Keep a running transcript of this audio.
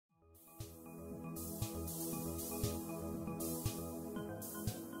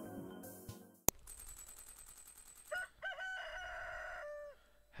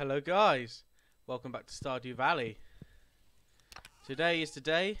Hello guys, welcome back to Stardew Valley. Today is the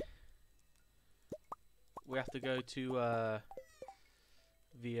day we have to go to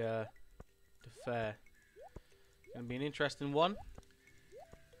the fair. Gonna be an interesting one.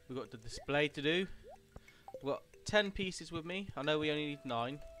 We've got the display to do. We've got 10 pieces with me. I know we only need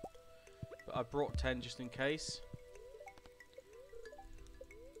 9, but I brought 10 just in case.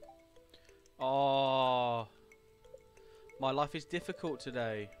 Oh, my life is difficult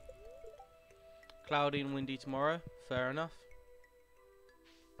today. Cloudy and windy tomorrow. Fair enough.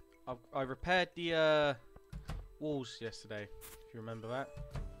 I repaired the walls yesterday, if you remember that.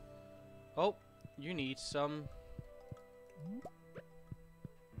 Oh, you need some.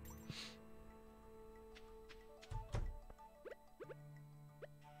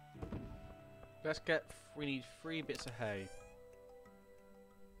 Let's get. We need 3 bits of hay.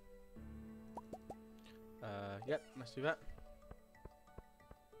 Yep, let's do that.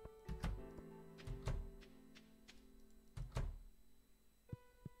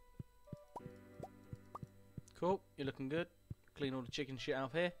 Cool, you're looking good. Clean all the chicken shit out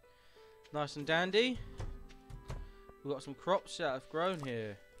of here. Nice and dandy. We've got some crops that have grown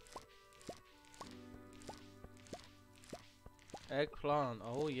here. Eggplant,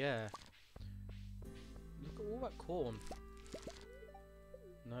 oh yeah. Look at all that corn.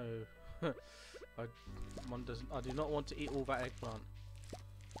 No. I do not want to eat all that eggplant.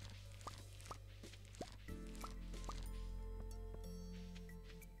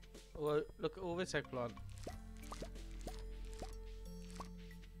 Well, look at all this eggplant.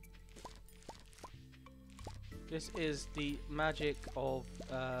 This is the magic of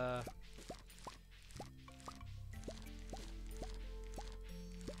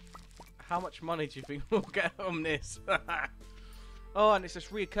how much money do you think we'll get on this? Oh, and it's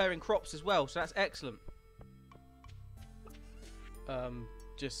just reoccurring crops as well, so that's excellent.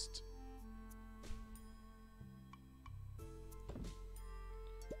 Just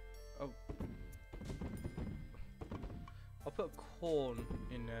oh, I'll put corn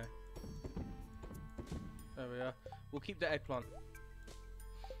in there. There we are. We'll keep the eggplant.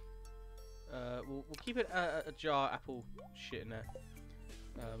 We'll keep it a jar apple shit in there.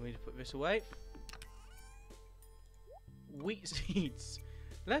 We need to put this away. Wheat seeds.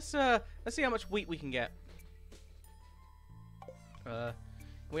 Let's see how much wheat we can get.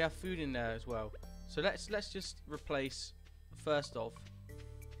 We have food in there as well. So let's just replace first off.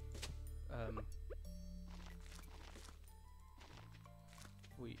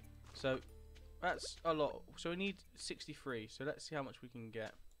 Wheat. So that's a lot. So we need 63. So let's see how much we can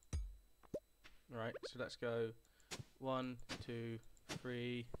get. Right. So let's go 1, 2,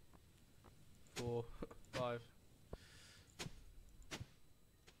 3, 4, 5.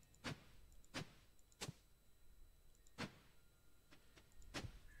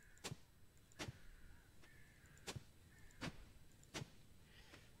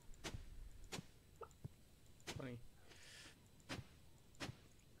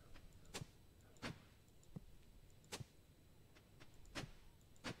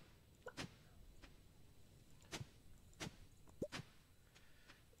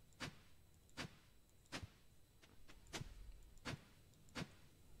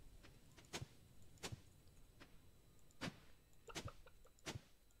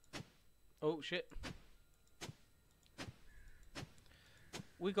 Oh shit.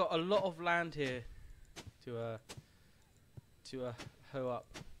 We got a lot of land here to hoe up.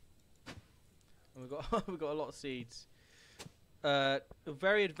 And we got a lot of seeds.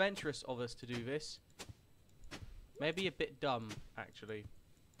 Very adventurous of us to do this. Maybe a bit dumb, actually.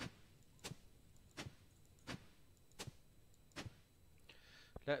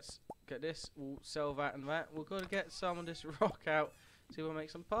 Let's get this. We'll sell that and that. We've got to get some of this rock out. See if we'll make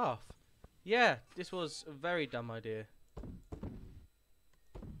some path. Yeah, this was a very dumb idea.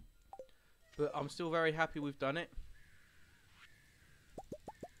 But I'm still very happy we've done it.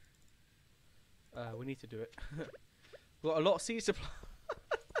 We need to do it. We've got a lot of seed supply.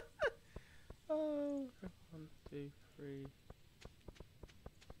 Oh, 1, 2, 3.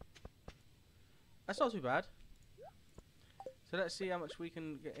 That's not too bad. So let's see how much we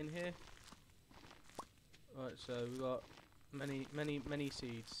can get in here. Right, so we've got many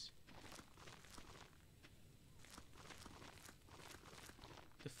seeds.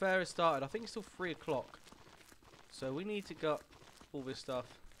 The fair has started. I think it's still 3 o'clock. So we need to get all this stuff.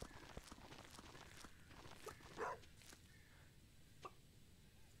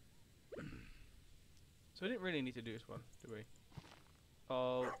 So we didn't really need to do this one, do we?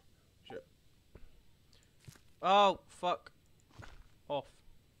 Oh, shit. Oh, fuck. Off.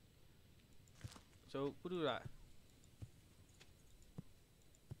 So we'll do that.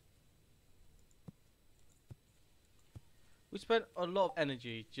 spent a lot of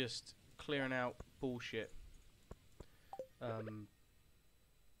energy just clearing out bullshit.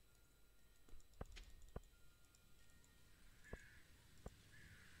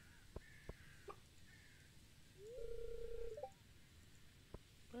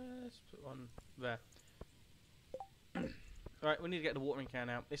 Let's put one there. Right, we need to get the watering can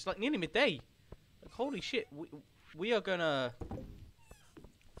out. It's like nearly midday. Like, holy shit, we are gonna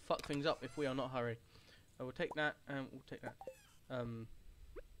fuck things up if we are not hurry. We'll take that and we'll take that.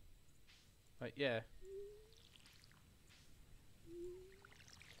 Right, yeah.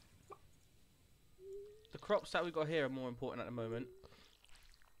 The crops that we got here are more important at the moment.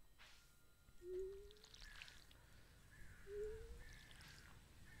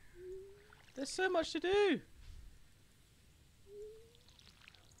 There's so much to do.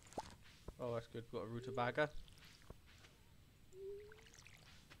 Oh, that's good. We've got a rutabaga.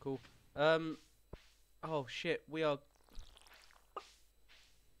 Cool. Oh shit, we are.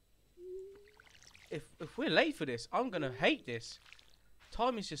 If we're late for this, I'm gonna hate this.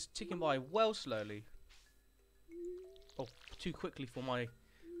 Time is just ticking by well slowly. Oh, too quickly for my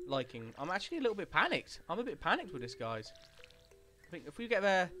liking. I'm actually a little bit panicked. I'm a bit panicked with this, guys. I think if we get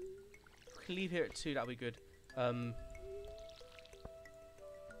there, we can leave here at 2. That'll be good.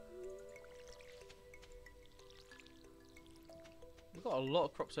 We've got a lot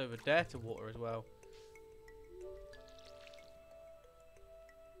of crops over there to water as well.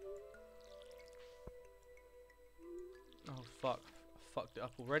 Oh fuck, I fucked it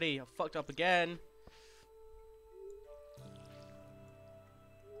up already. I fucked up again.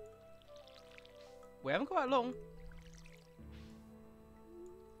 We haven't got that long.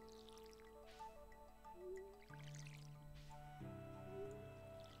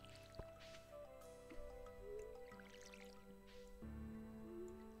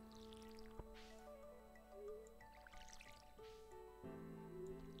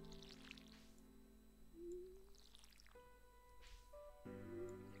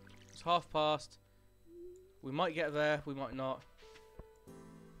 It's 1:30. We might get there, we might not.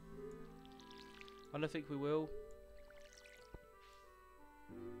 I don't think we will.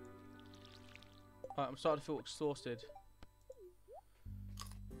 Alright, I'm starting to feel exhausted.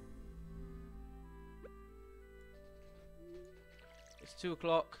 It's 2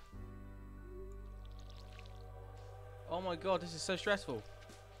 o'clock. Oh my god, this is so stressful.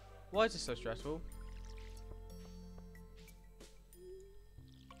 Why is this so stressful?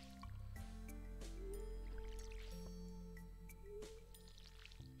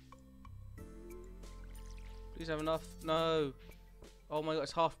 Please have enough. No. Oh my god,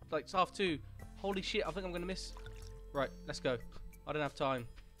 it's half 2. Holy shit, I think I'm gonna miss. Right, let's go. I don't have time.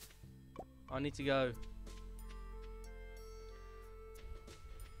 I need to go.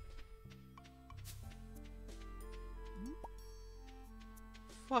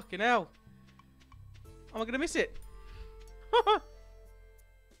 Fucking hell. Am I gonna miss it?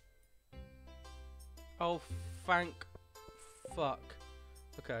 Oh, thank fuck.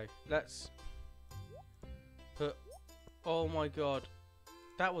 Okay, let's put. Oh my god.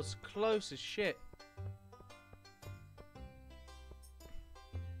 That was close as shit.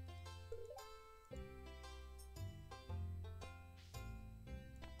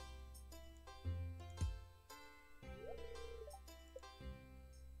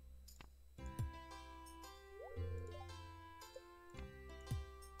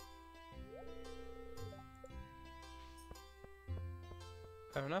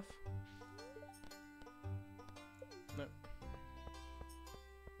 Fair enough. No.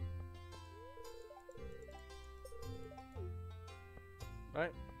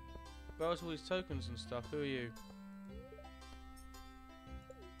 Right. Where's all these tokens and stuff? Who are you?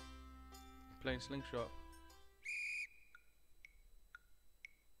 Playing slingshot.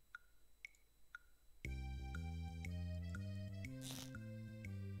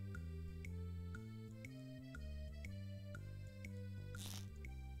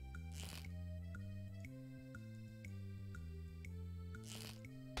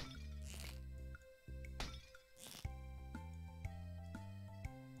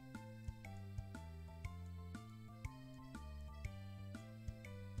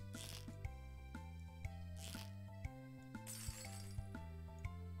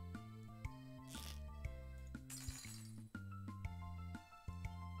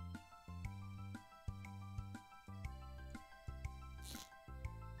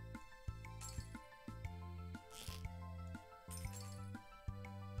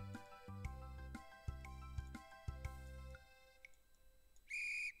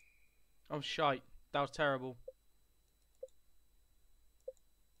 I'm shite. That was terrible.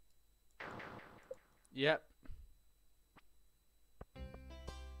 Yep.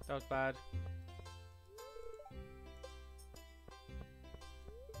 That was bad.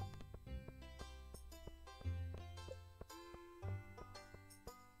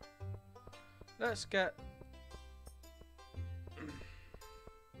 Let's get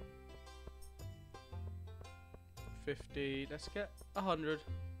 50. Let's get 100.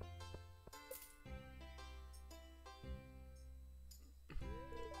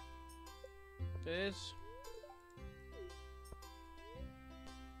 There's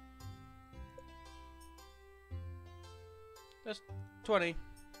that's 20.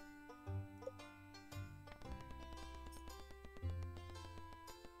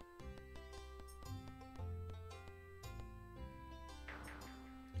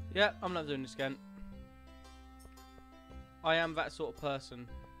 Yeah, I'm not doing this again. I am that sort of person.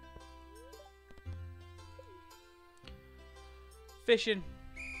 Fishing.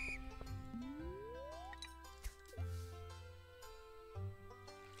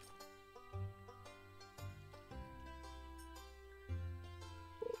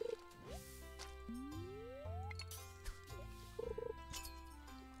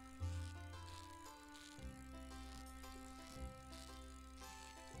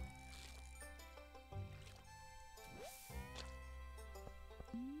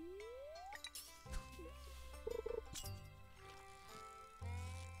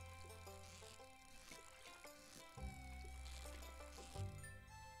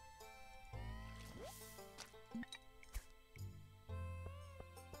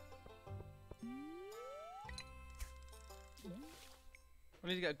 I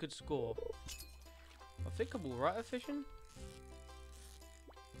need to get a good score. I think I'm alright at fishing.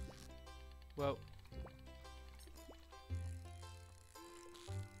 Well.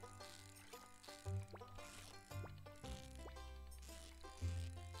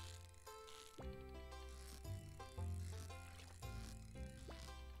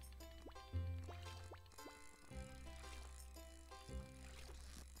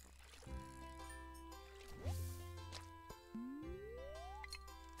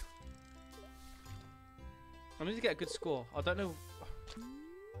 I need to get a good score. I don't know.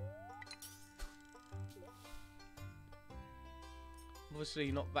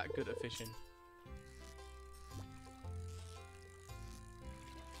 Obviously not that good at fishing.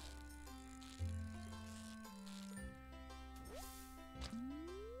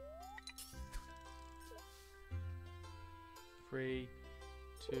 Three,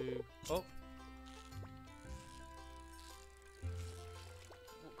 two, oh.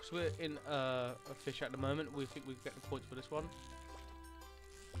 Because we're in a fish at the moment, we think we can get the points for this one.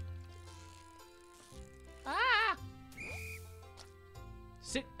 Ah!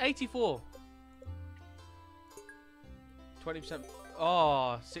 84. 20%.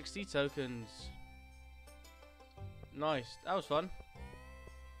 Oh, 60 tokens. Nice. That was fun.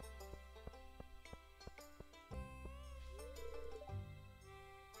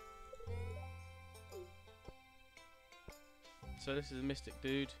 So this is a mystic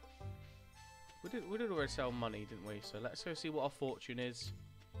dude. We did already sell money, didn't we? So let's go see what our fortune is.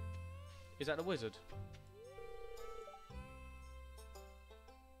 Is that the wizard?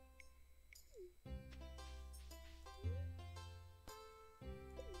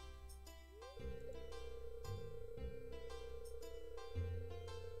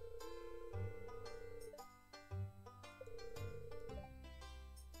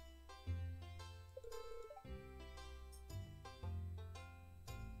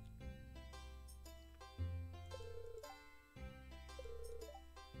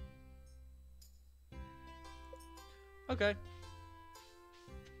 Okay.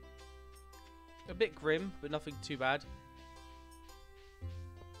 A bit grim, but nothing too bad.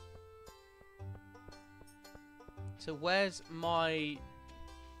 So where's my...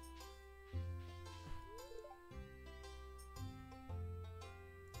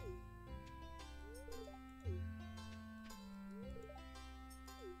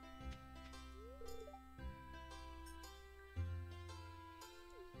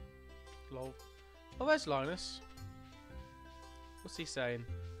 Lol. Oh, where's Linus? What's he saying?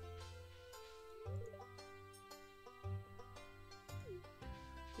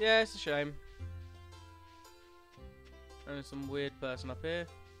 Yeah, it's a shame. And there's some weird person up here.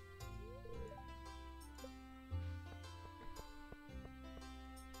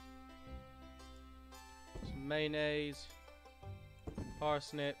 Some mayonnaise.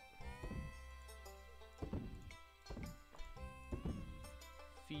 Parsnip.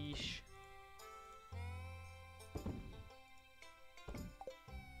 Fish.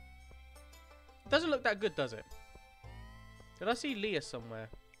 Doesn't look that good, does it? Did I see Leah somewhere?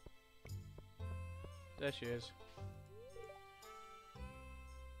 There she is.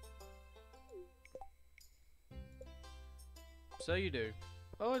 So you do.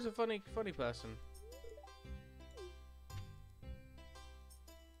 Oh, it's a funny person.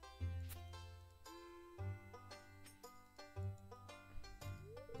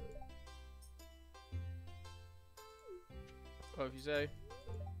 What if you say?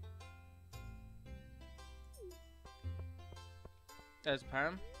 There's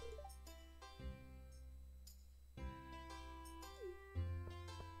Pam.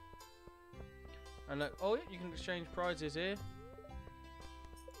 And look, oh yeah, you can exchange prizes here.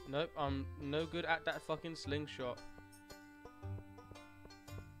 Nope, I'm no good at that fucking slingshot.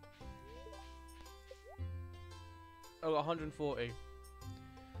 Oh, 140.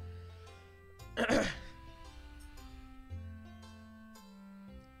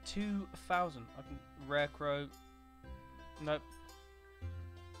 2,000. I can rare crow. Nope.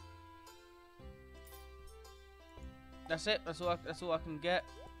 That's it. That's all I can get.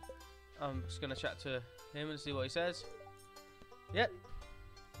 I'm just gonna chat to him and see what he says. Yep.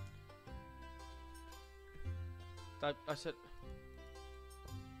 I said.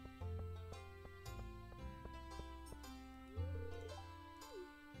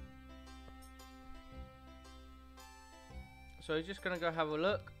 So he's just gonna go have a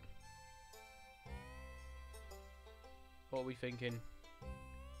look. What are we thinking?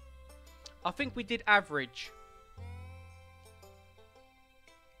 I think we did average.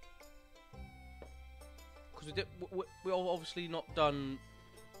 Because we obviously not done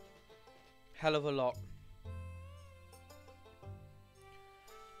hell of a lot.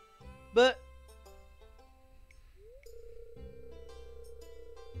 But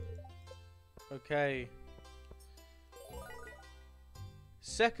okay.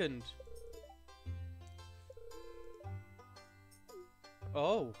 Second.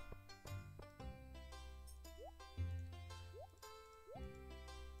 Oh.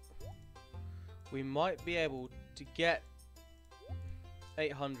 We might be able to get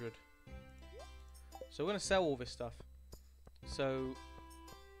 800. So we're going to sell all this stuff. So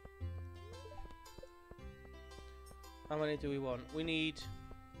how many do we want? We need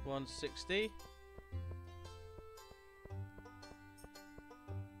 160.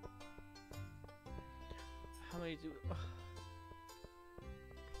 How many do we...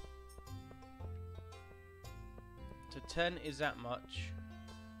 So 10 is that much.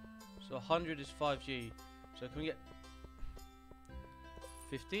 So 100 is 5G. So can we get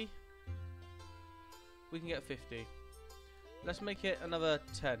 50? We can get 50. Let's make it another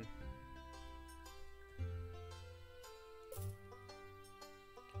 10.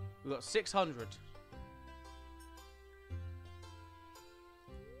 We've got 600.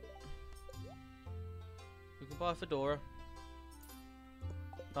 We can buy a fedora.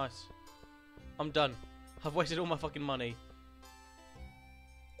 Nice. I'm done. I've wasted all my fucking money.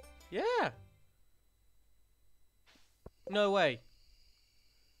 Yeah. No way.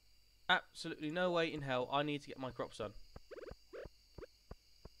 Absolutely no way in hell I need to get my crops done.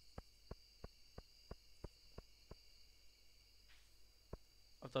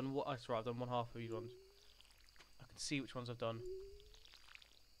 I've done what? That's right, I've done one half of these ones. I can see which ones I've done.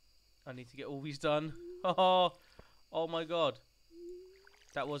 I need to get all these done. Oh my god.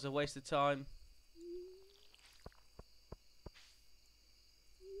 That was a waste of time.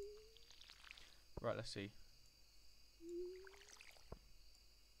 Right, let's see.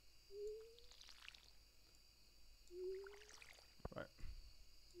 Right.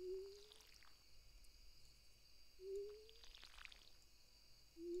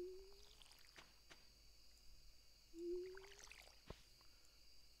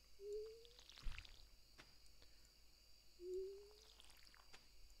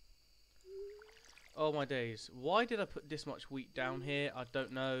 Oh my days. Why did I put this much wheat down here? I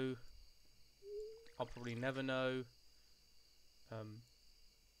don't know. I'll probably never know.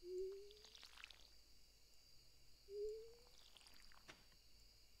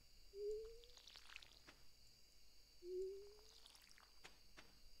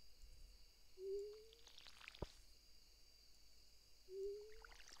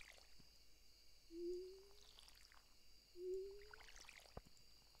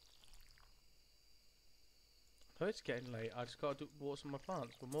 Oh, it's getting late. I just got to water some of my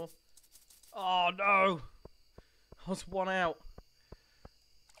plants. One more. Oh no! I was one out.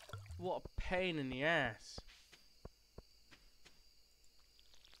 What a pain in the ass.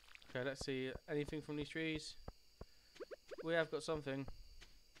 Okay, let's see. Anything from these trees? We have got something.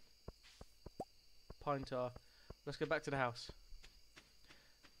 Pine tar. Let's go back to the house.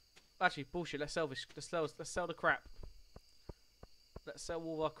 Actually, bullshit. Let's sell this. Let's sell the crap. Let's sell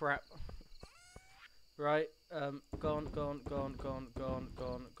all our crap. Right. Gone.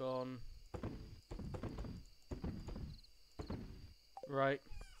 Right.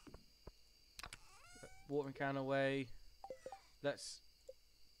 Watering can away. Let's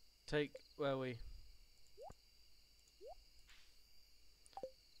take... Where are we?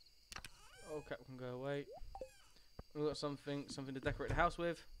 Oh, cat can go away. We've got something to decorate the house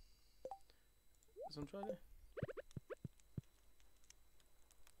with. So I'm trying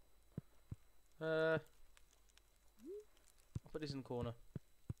to... I'll put this in the corner.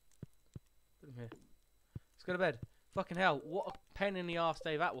 Put him here. Let's go to bed. Fucking hell, what a pain in the arse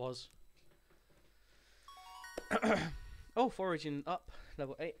day that was. Oh, foraging up.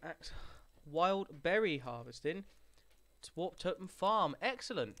 Level 8 axe. Wild berry harvesting. Warp Totem Farm.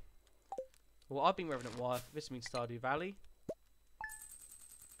 Excellent. Well, I've been Revenant Wire. This means Stardew Valley.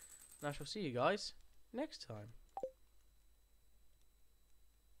 And I shall see you guys next time.